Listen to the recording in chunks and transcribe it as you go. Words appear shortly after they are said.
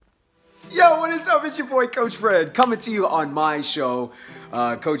Yo, what is up? It's your boy, Coach Fred, coming to you on my show,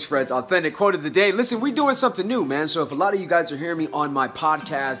 Coach Fred's Authentic Quote of the Day. Listen, we're doing something new, man. So if a lot of you guys are hearing me on my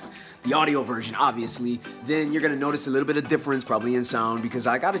podcast, the audio version, obviously, then you're going to notice a little bit of difference probably in sound because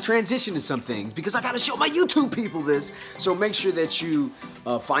I got to transition to some things because I got to show my YouTube people this. So make sure that you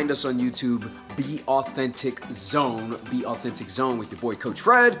find us on YouTube, Be Authentic Zone with your boy, Coach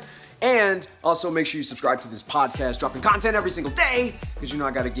Fred. And also make sure you subscribe to this podcast, dropping content every single day, because you know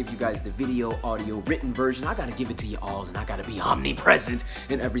I got to give you guys the video, audio, written version. I got to give it to you all, and I got to be omnipresent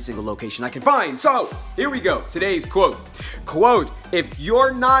in every single location I can find. So here we go. Today's quote. Quote, if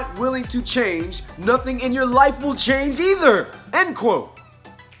you're not willing to change, nothing in your life will change either. End quote.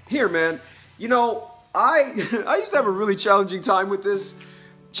 Here, man, you know, I used to have a really challenging time with this.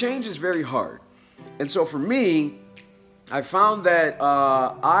 Change is very hard. And so for me, I found that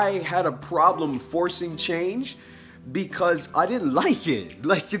I had a problem forcing change because I didn't like it.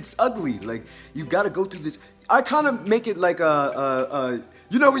 Like, it's ugly. Like, you got to go through this. I kind of make it like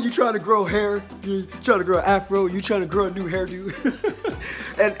you know when you're trying to grow hair, you're trying to grow an afro, you're trying to grow a new hairdo.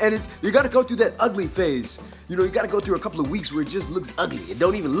 and it's, you got to go through that ugly phase. You know, you got to go through a couple of weeks where it just looks ugly. It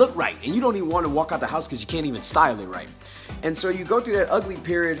don't even look right. And you don't even want to walk out the house because you can't even style it right. And so you go through that ugly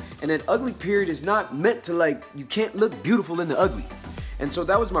period, and that ugly period is not meant to, like, you can't look beautiful in the ugly. And so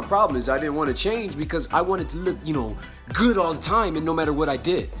that was my problem, is I didn't want to change because I wanted to look, you know, good all the time and no matter what I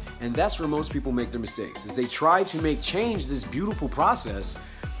did. And that's where most people make their mistakes, is they try to make change this beautiful process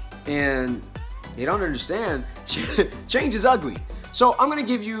and they don't understand change is ugly. So I'm gonna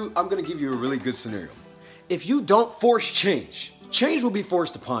give you a really good scenario. If you don't force change, change will be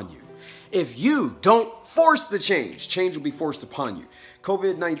forced upon you. If you don't force the change, change will be forced upon you.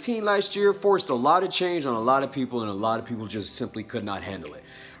 COVID-19 last year forced a lot of change on a lot of people, and a lot of people just simply could not handle it,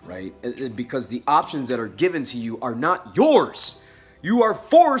 right? Because the options that are given to you are not yours. You are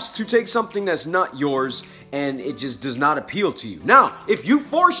forced to take something that's not yours, and it just does not appeal to you. Now, if you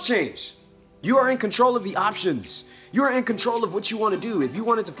force change, you are in control of the options. You are in control of what you want to do. If you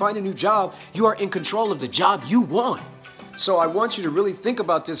wanted to find a new job, you are in control of the job you want. So I want you to really think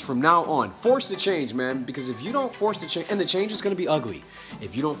about this from now on. Force the change, man, because if you don't force the change, and the change is going to be ugly.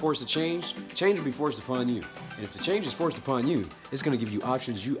 If you don't force the change will be forced upon you. And if the change is forced upon you, it's going to give you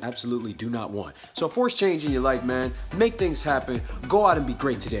options you absolutely do not want. So force change in your life, man. Make things happen. Go out and be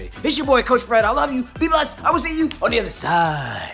great today. It's your boy, Coach Fred. I love you. Be blessed. I will see you on the other side.